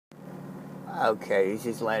Okay, this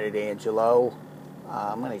is Leonard Angelo.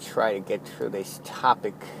 I'm going to try to get through this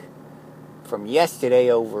topic from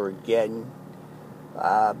yesterday over again.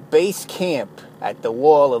 Base camp at the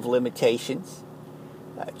wall of limitations.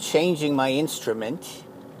 Changing my instrument.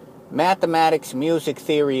 Mathematics, music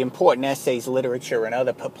theory, important essays, literature, and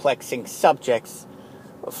other perplexing subjects.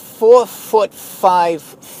 A 4'5"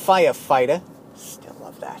 firefighter. Still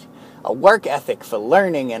love that. A work ethic for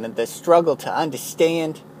learning and the struggle to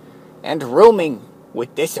understand. And rooming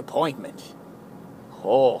with disappointment.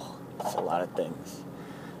 Oh, that's a lot of things.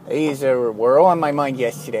 These were on my mind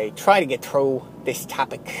yesterday. Try to get through this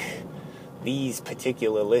topic, these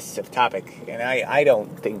particular lists of topic, and I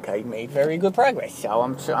don't think I made very good progress. So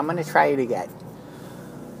I'm going to try it again.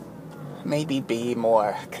 Maybe be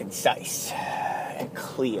more concise and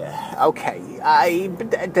clear. Okay,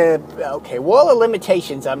 wall of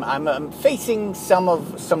limitations. I'm facing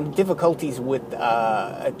some difficulties with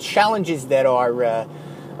challenges that are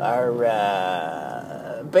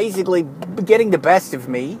basically getting the best of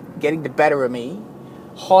me, getting the better of me,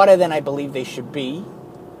 harder than I believe they should be.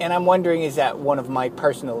 And I'm wondering, is that one of my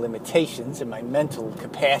personal limitations in my mental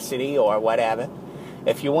capacity or whatever?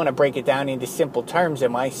 If you want to break it down into simple terms,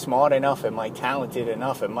 am I smart enough? Am I talented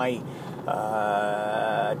enough? Am I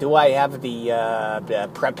do I have the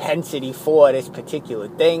propensity for this particular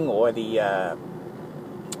thing, or the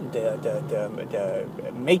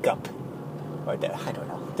makeup, or I don't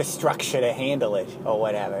know, the structure to handle it, or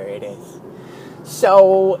whatever it is?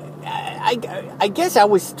 So I guess I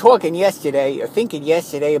was thinking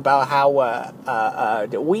yesterday about how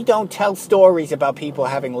we don't tell stories about people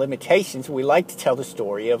having limitations. We like to tell the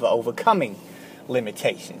story of overcoming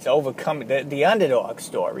limitations, overcoming the underdog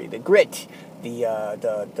story, the grit,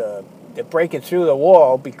 the breaking through the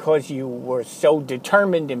wall because you were so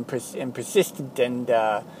determined and persistent, and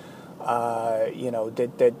that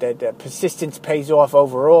persistence pays off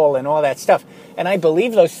overall, and all that stuff. And I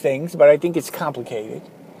believe those things, but I think it's complicated.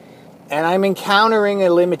 And I'm encountering a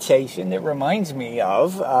limitation that reminds me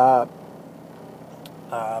of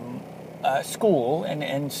school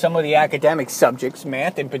and some of the academic subjects,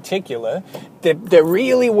 math in particular, that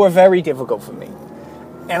really were very difficult for me.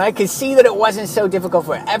 And I could see that it wasn't so difficult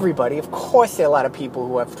for everybody. Of course, there are a lot of people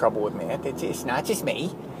who have trouble with math. It's not just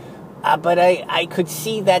me. But I could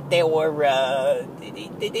see that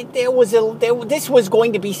this was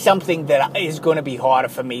going to be something that is going to be harder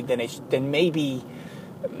for me than maybe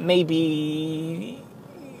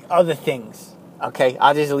other things. Okay,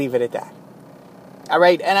 I'll just leave it at that. All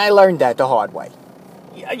right, and I learned that the hard way.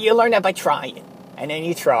 You learn that by trying, and then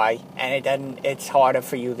you try, and it's harder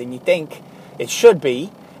for you than you think it should be,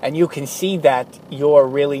 and you can see that you're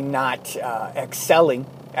really not excelling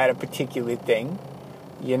at a particular thing.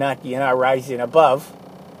 You're not rising above,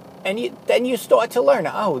 and then you start to learn.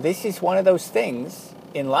 Oh, this is one of those things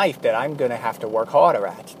in life that I'm going to have to work harder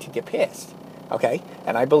at to get past. Okay,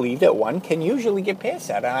 and I believe that one can usually get past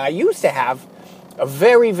that. And I used to have a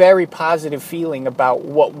very, very positive feeling about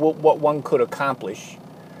what one could accomplish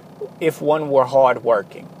if one were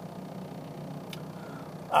hardworking.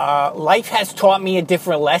 Life has taught me a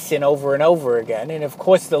different lesson over and over again, and of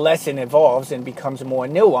course the lesson evolves and becomes more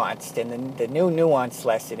nuanced, and the new nuanced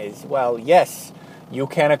lesson is, well, yes, you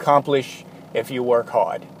can accomplish if you work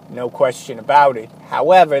hard, no question about it.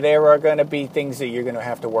 However, there are going to be things that you're going to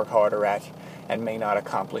have to work harder at and may not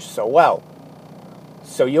accomplish so well.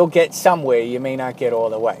 So you'll get somewhere, you may not get all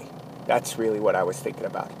the way. That's really what I was thinking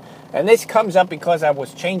about. And this comes up because I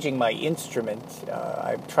was changing my instrument.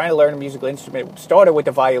 I'm trying to learn a musical instrument. Started with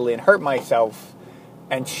the violin, hurt myself,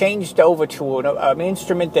 and changed over to an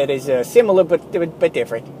instrument that is similar but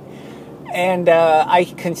different. And I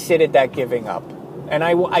considered that giving up. And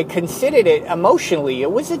I considered it emotionally.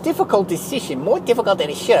 It was a difficult decision, more difficult than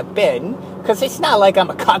it should have been, because it's not like I'm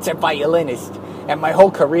a concert violinist and my whole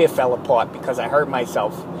career fell apart because I hurt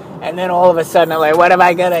myself. And then all of a sudden I'm like, what am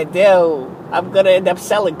I going to do? I'm going to end up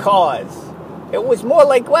selling cars. It was more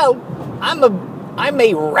like, well, I'm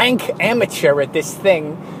a rank amateur at this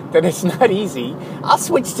thing that is not easy. I'll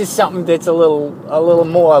switch to something that's a little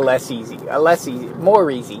more or less easy,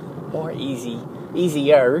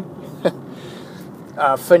 easier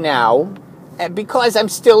for now. And because I'm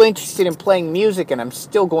still interested in playing music and I'm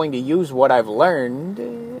still going to use what I've learned,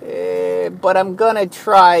 but I'm going to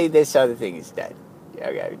try this other thing instead.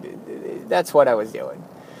 Okay, that's what I was doing.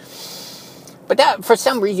 But that, for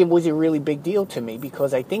some reason, was a really big deal to me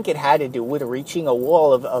because I think it had to do with reaching a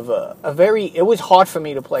wall of a very... It was hard for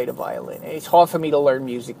me to play the violin. It's hard for me to learn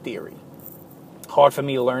music theory. Hard for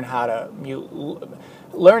me to learn how to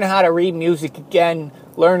read music again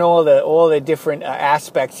learn all the different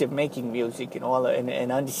aspects of making music and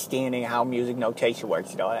and understanding how music notation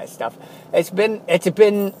works and all that stuff. It's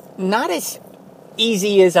been not as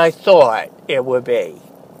easy as I thought it would be,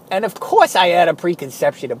 and of course I had a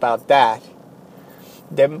preconception about that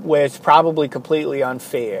where it's probably completely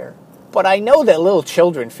unfair. But I know that little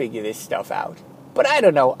children figure this stuff out. But I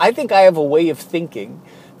don't know. I think I have a way of thinking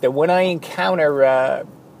that when I encounter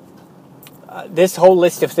this whole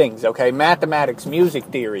list of things, okay, mathematics, music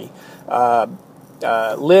theory,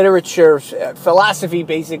 literature, philosophy,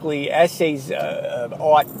 basically, essays,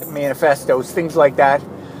 art, manifestos, things like that,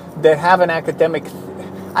 that have an academic,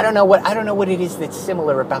 I don't know what it is that's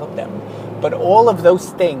similar about them, but all of those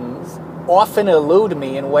things often elude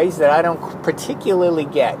me in ways that I don't particularly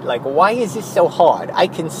get. Like, why is this so hard? I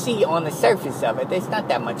can see on the surface of it, there's not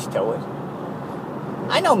that much to it.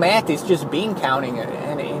 I know math is just bean counting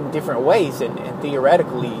in different ways, and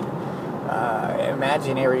theoretically,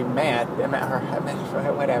 imaginary math,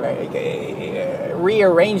 whatever,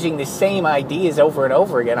 rearranging the same ideas over and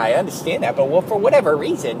over again. I understand that, but for whatever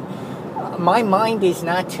reason, my mind is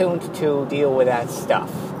not tuned to deal with that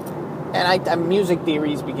stuff. And music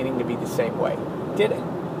theory is beginning to be the same way. Did it?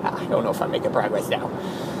 I don't know if I'm making progress now.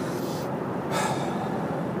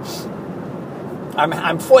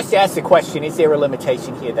 I'm forced to ask the question, is there a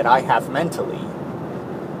limitation here that I have mentally?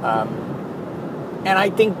 And I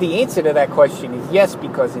think the answer to that question is yes,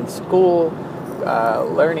 because in school,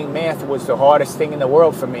 learning math was the hardest thing in the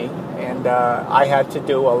world for me. And I had to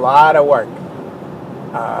do a lot of work,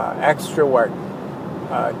 extra work,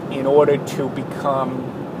 in order to become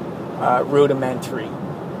rudimentary,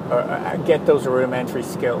 get those rudimentary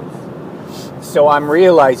skills. So I'm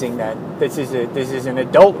realizing that this is an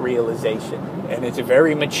adult realization, and it's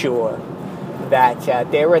very mature, that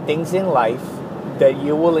there are things in life that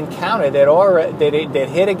you will encounter that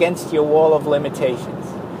hit against your wall of limitations,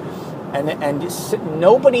 and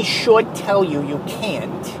nobody should tell you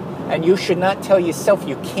can't, and you should not tell yourself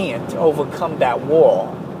you can't overcome that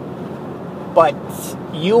wall. But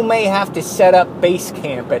you may have to set up base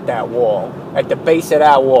camp at that wall, at the base of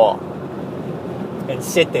that wall, and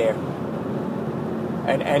sit there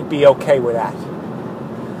and be okay with that.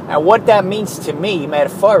 And what that means to me,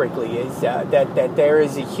 metaphorically, is that there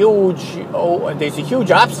is a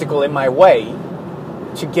huge obstacle in my way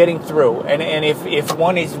to getting through. And if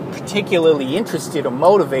one is particularly interested or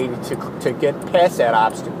motivated to get past that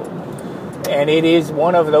obstacle, and it is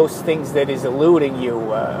one of those things that is eluding you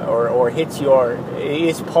or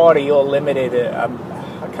is part of your limited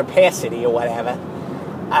capacity or whatever,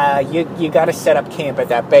 you got to set up camp at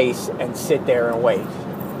that base and sit there and wait.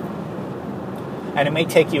 And it may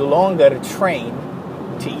take you longer to train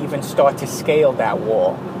to even start to scale that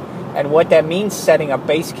wall. And what that means, setting up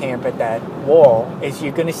base camp at that wall, is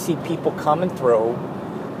you're going to see people coming through,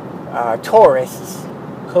 tourists,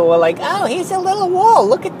 who are like, oh, here's a little wall.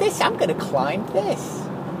 Look at this. I'm going to climb this.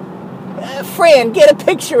 Fran, get a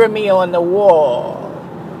picture of me on the wall.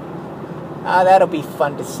 That'll be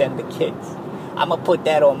fun to send the kids. I'm going to put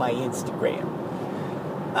that on my Instagram.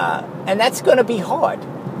 And that's going to be hard.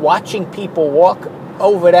 Watching people walk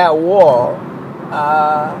over that wall,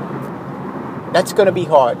 that's going to be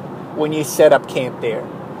hard when you set up camp there.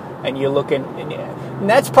 And you're looking, and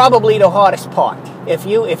that's probably the hardest part. If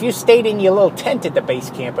you stayed in your little tent at the base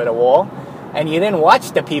camp of the wall, and you didn't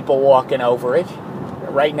watch the people walking over it,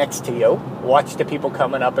 right next to you, watch the people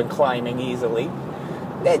coming up and climbing easily,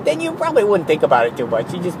 then you probably wouldn't think about it too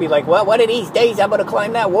much. You'd just be like, well, one of these days I'm going to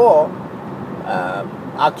climb that wall.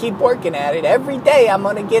 I'll keep working at it. Every day I'm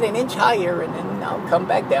going to get an inch higher, and then I'll come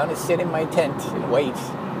back down and sit in my tent and wait.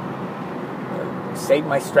 Save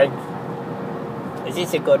my strength. Is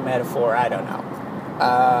this a good metaphor? I don't know.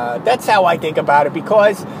 That's how I think about it,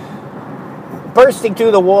 because bursting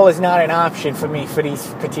through the wall is not an option for me for these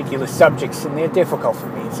particular subjects, and they're difficult for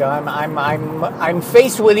me. So I'm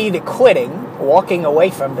faced with either quitting, walking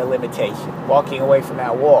away from the limitation, walking away from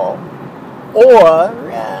that wall, or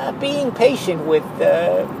being patient with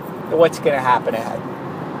what's going to happen ahead.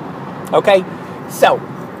 Okay, so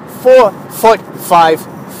 4'5"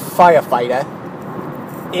 firefighter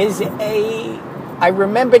is I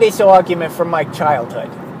remember this argument from my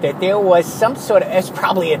childhood, that there was some sort of, it's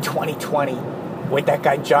probably in 2020, with that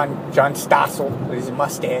guy John Stossel with his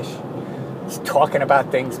mustache. He's talking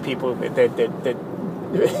about things people that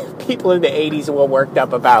people in the 80s were worked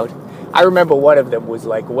up about. I remember one of them was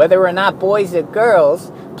like, whether or not boys and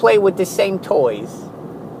girls play with the same toys,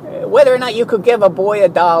 whether or not you could give a boy a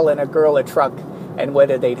doll and a girl a truck, and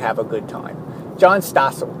whether they'd have a good time. John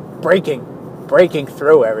Stossel, breaking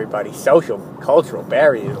through everybody, social, cultural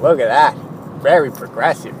barriers. Look at that. Very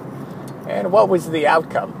progressive. And what was the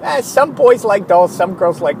outcome? Some boys like dolls, some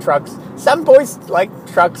girls like trucks. Some boys like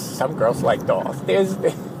trucks, some girls like dolls. There's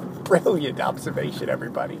brilliant observation,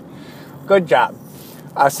 everybody. Good job.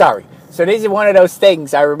 Sorry. So this is one of those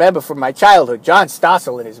things I remember from my childhood. John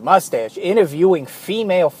Stossel and his mustache interviewing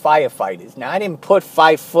female firefighters. Now, I didn't put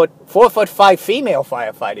 4'5" female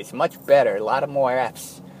firefighters. Much better. A lot of more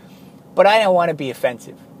F's. But I don't want to be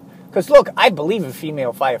offensive. Because, look, I believe in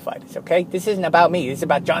female firefighters, okay? This isn't about me. This is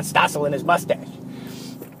about John Stossel and his mustache.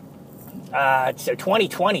 It's a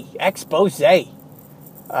 2020 expose.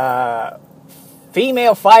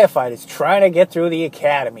 Female firefighters trying to get through the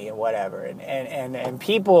academy and whatever. And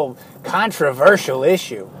people, controversial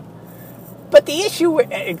issue. But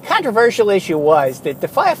the controversial issue was that the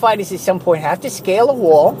firefighters at some point have to scale a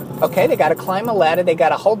wall, okay? They got to climb a ladder. They got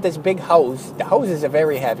to hold this big hose. The hoses are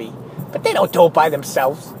very heavy. But they don't do it by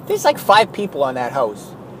themselves. There's like 5 people on that hose.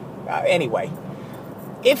 Anyway,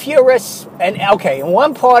 if you're and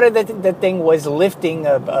one part of the thing was lifting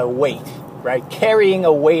a weight, right? Carrying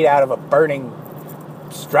a weight out of a burning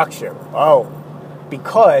structure. Oh,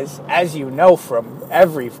 because as you know from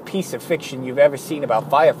every piece of fiction you've ever seen about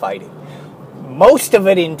firefighting, most of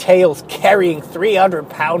it entails carrying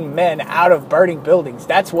 300-pound men out of burning buildings.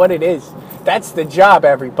 That's what it is. That's the job,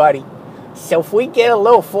 everybody. So if we get a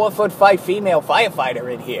little 4'5" female firefighter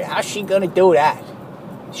in here, how's she going to do that?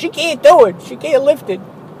 She can't do it. She can't lift it.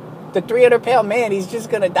 The 300-pound man, he's just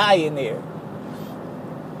going to die in there.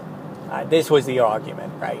 This was the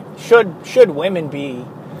argument, right? Should women be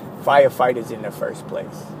firefighters in the first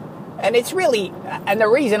place? And it's really, and the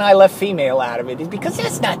reason I left female out of it is because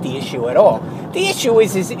that's not the issue at all. The issue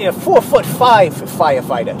is a 4'5"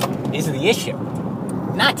 firefighter is the issue.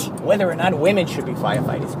 Not whether or not women should be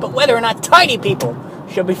firefighters, but whether or not tiny people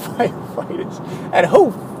should be firefighters. And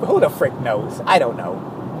who the frick knows? I don't know.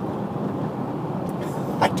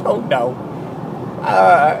 I don't know.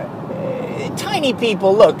 Tiny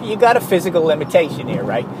people, look, you got a physical limitation here,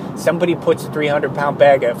 right? Somebody puts a 300-pound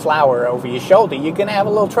bag of flour over your shoulder, you're going to have a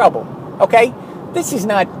little trouble, okay? This is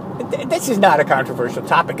not a controversial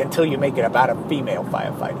topic until you make it about a female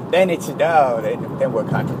firefighter. Then then we're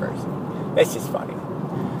controversial. That's just funny.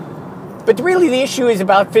 But really the issue is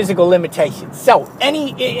about physical limitations. So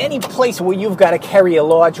any place where you've got to carry a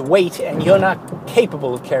large weight and you're not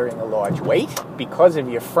capable of carrying a large weight because of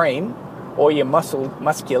your frame or your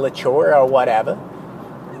musculature or whatever,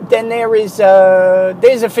 then there's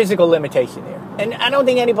a physical limitation there. And I don't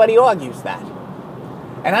think anybody argues that.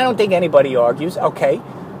 And I don't think anybody argues, okay,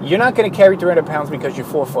 you're not going to carry 300 pounds because you're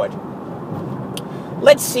 4 foot.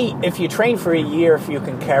 Let's see if you train for a year if you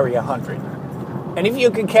can carry 100. And if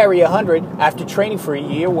you can carry 100 after training for a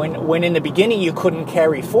year, when in the beginning you couldn't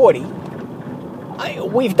carry 40,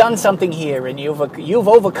 we've done something here, and you've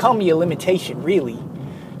overcome your limitation. Really,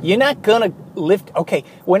 you're not gonna lift. Okay,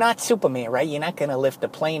 we're not Superman, right? You're not gonna lift the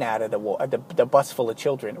plane out of the bus full of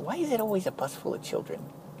children. Why is it always a bus full of children?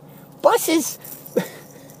 Buses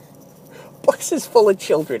full of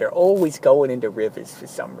children are always going into rivers for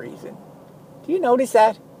some reason. Do you notice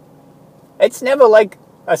that? It's never like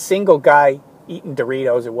a single guy eating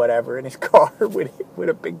Doritos or whatever in his car with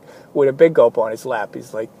a big gulp on his lap.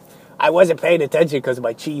 He's like, I wasn't paying attention because of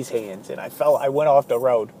my cheese hands, and I went off the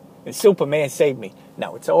road, and Superman saved me.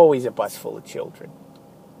 No, it's always a bus full of children.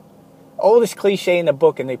 Oldest cliche in the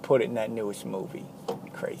book, and they put it in that newest movie.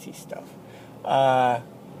 Crazy stuff. I'm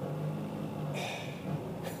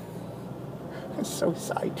so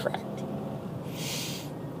sidetracked.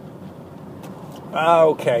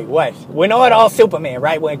 Okay, what? We're not all Superman,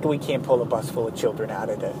 right? We can't pull a bus full of children out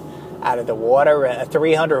of the water. A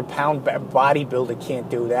 300-pound bodybuilder can't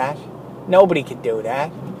do that. Nobody can do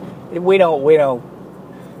that. We don't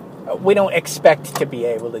expect to be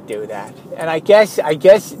able to do that. And I guess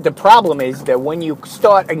the problem is that when you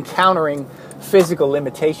start encountering physical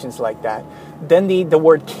limitations like that, then the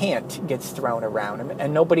word can't gets thrown around,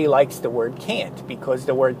 and nobody likes the word can't because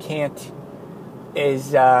the word can't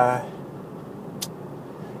is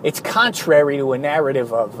it's contrary to a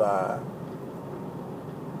narrative of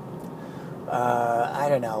I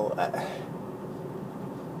don't know.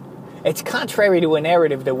 It's contrary to a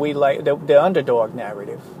narrative that we like, the underdog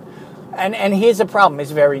narrative. And here's the problem.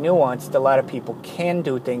 It's very nuanced. A lot of people can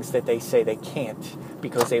do things that they say they can't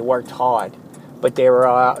because they worked hard. But there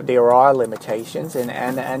are limitations,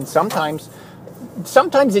 and sometimes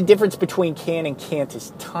the difference between can and can't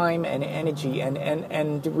is time and energy,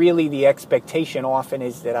 and really the expectation often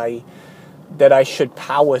is that I should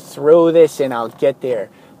power through this and I'll get there,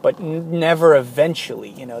 but never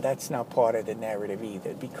eventually. That's not part of the narrative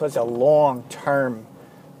either, because a long-term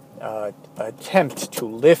attempt to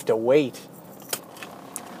lift a weight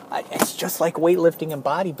It's just like weightlifting and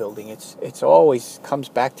bodybuilding. It's always comes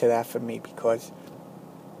back to that for me, because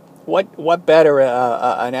what better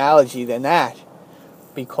analogy than that?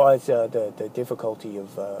 Because the difficulty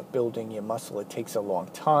of building your muscle, it takes a long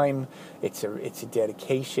time. It's a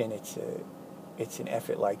dedication. It's an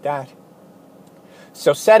effort like that.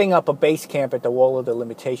 So setting up a base camp at the wall of the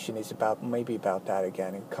limitation is maybe about that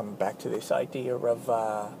again, and coming back to this idea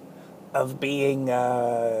of being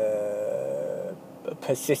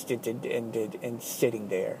persistent and sitting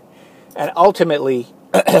there, and ultimately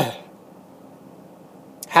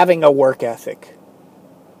having a work ethic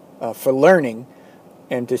for learning,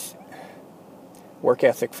 and this work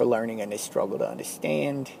ethic for learning, and this struggle to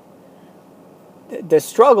understand. The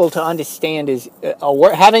struggle to understand is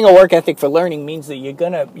having a work ethic for learning means that you're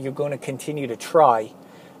gonna continue to try,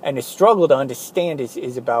 and the struggle to understand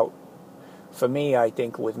is about, for me, I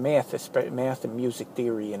think, with math and music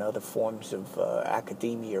theory and other forms of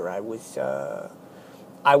academia, I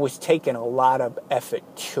was taking a lot of effort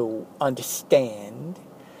to understand,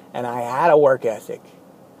 and I had a work ethic,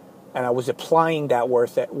 and I was applying that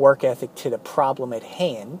work ethic to the problem at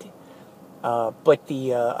hand. But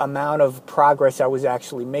the amount of progress I was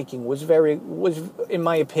actually making was, in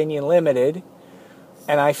my opinion, limited,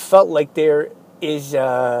 and I felt like there is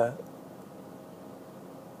a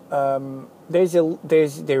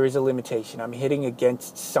limitation. I'm hitting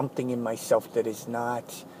against something in myself that is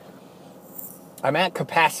not. I'm at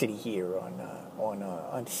capacity here on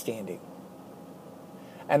understanding.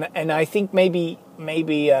 And I think maybe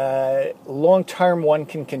long term one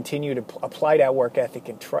can continue to apply that work ethic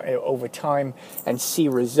and try over time and see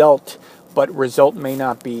result, but result may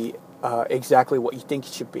not be exactly what you think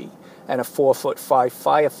it should be. And a 4'5"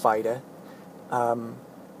 firefighter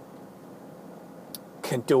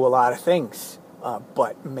can do a lot of things,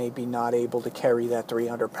 but maybe not able to carry that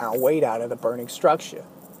 300-pound weight out of the burning structure.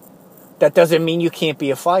 That doesn't mean you can't be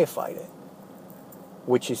a firefighter,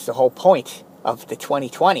 which is the whole point of the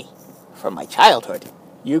 2020 from my childhood.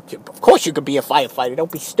 Of course you could be a firefighter.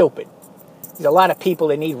 Don't be stupid. There's a lot of people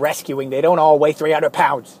that need rescuing. They don't all weigh 300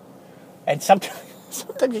 pounds. And sometimes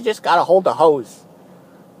you just got to hold the hose.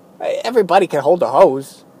 Everybody can hold the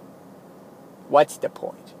hose. What's the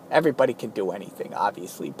point? Everybody can do anything,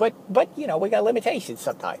 obviously. But we got limitations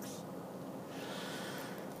sometimes.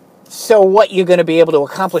 So what you're going to be able to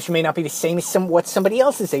accomplish may not be the same as what somebody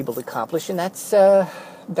else is able to accomplish, and that's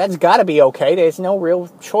got to be okay. There's no real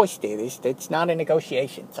choice there. It's not a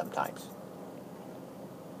negotiation sometimes.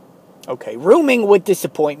 Okay, rooming with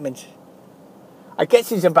disappointment. I guess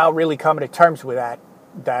it's about really coming to terms with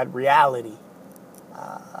that reality.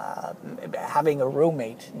 Having a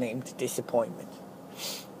roommate named Disappointment.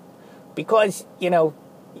 Because, you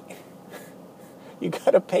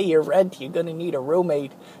got to pay your rent. You're going to need a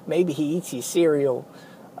roommate. Maybe he eats your cereal.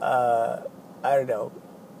 I don't know.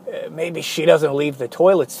 Maybe she doesn't leave the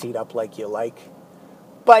toilet seat up like you like.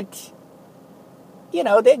 But,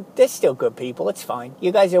 they're still good people. It's fine.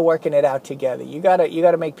 You guys are working it out together. You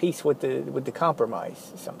gotta make peace with the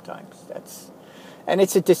compromise sometimes. And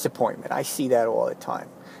it's a disappointment. I see that all the time.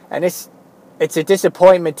 And it's a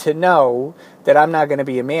disappointment to know that I'm not going to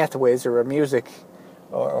be a math whiz or a music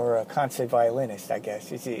or a concert violinist, I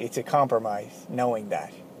guess. It's a compromise, knowing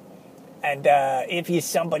that. And if you're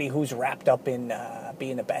somebody who's wrapped up in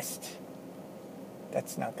being the best,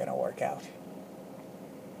 that's not going to work out.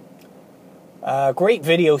 Great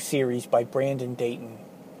video series by Brandon Dayton.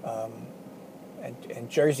 And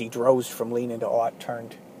Jersey Droz from Lean Into Art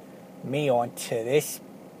turned me on to this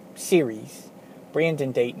series.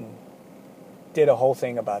 Brandon Dayton did a whole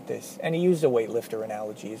thing about this. And he used a weightlifter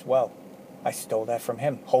analogy as well. I stole that from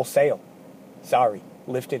him. Wholesale. Sorry.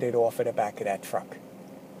 Lifted it off of the back of that truck.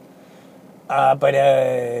 But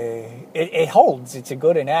it holds. It's a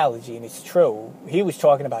good analogy, and it's true. He was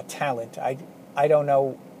talking about talent. I don't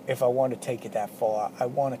know if I want to take it that far. I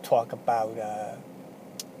want to talk about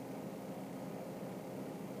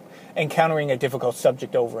encountering a difficult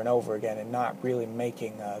subject over and over again and not really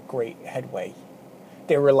making great headway.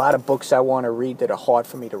 There are a lot of books I want to read that are hard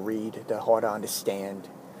for me to read, that are hard to understand.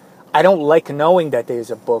 I don't like knowing that there's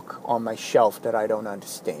a book on my shelf that I don't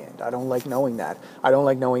understand. I don't like knowing that. I don't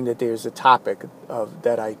like knowing that there's a topic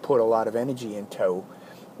that I put a lot of energy into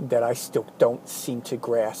that I still don't seem to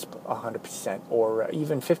grasp 100% or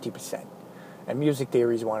even 50%. And music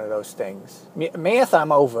theory is one of those things. Math,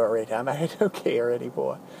 I'm over it. I don't care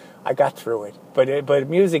anymore. I got through it. But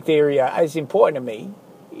music theory is important to me,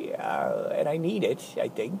 and I need it, I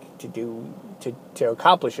think, to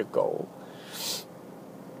accomplish a goal.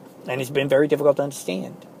 And it's been very difficult to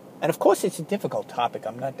understand. And of course, it's a difficult topic.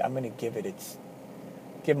 I'm going to give it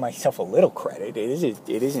give myself a little credit. It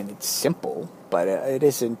isn't. It's simple, but it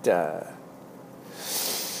isn't.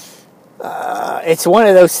 It's one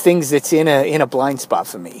of those things that's in a blind spot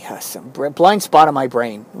for me. Some blind spot in my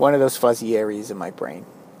brain. One of those fuzzy areas in my brain,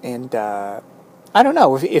 and I don't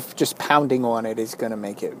know if just pounding on it is going to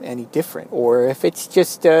make it any different, or if it's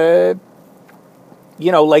just like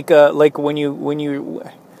when you're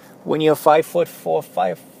a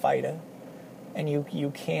 5'4" firefighter, and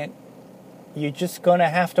you can't. You're just going to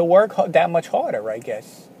have to work that much harder, I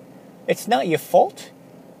guess. It's not your fault,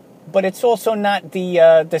 but it's also not the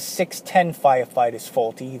 6'10" firefighter's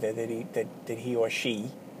fault either that he or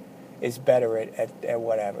she is better at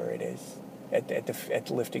whatever it is,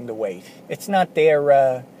 at lifting the weight. It's not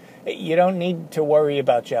their... you don't need to worry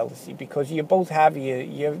about jealousy because you both have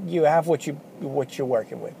you have what you're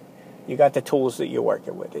working with. You got the tools that you're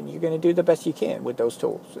working with, and you're going to do the best you can with those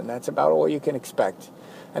tools, and that's about all you can expect.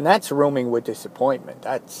 And that's rooming with disappointment.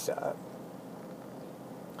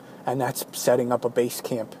 And that's setting up a base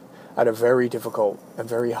camp at a very difficult and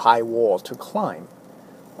very high wall to climb.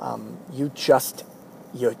 You're just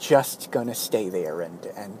going to stay there and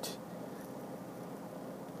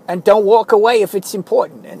don't walk away if it's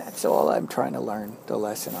important. And that's all I'm trying to learn. The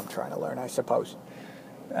lesson I'm trying to learn, I suppose.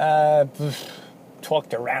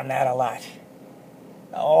 Talked around that a lot.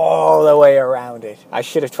 All the way around it. I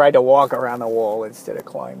should have tried to walk around the wall instead of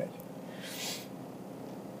climb it.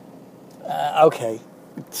 Okay.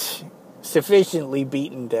 Sufficiently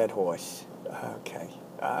beaten dead horse. Okay.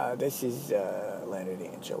 This is Leonard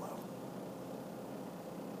Angelo.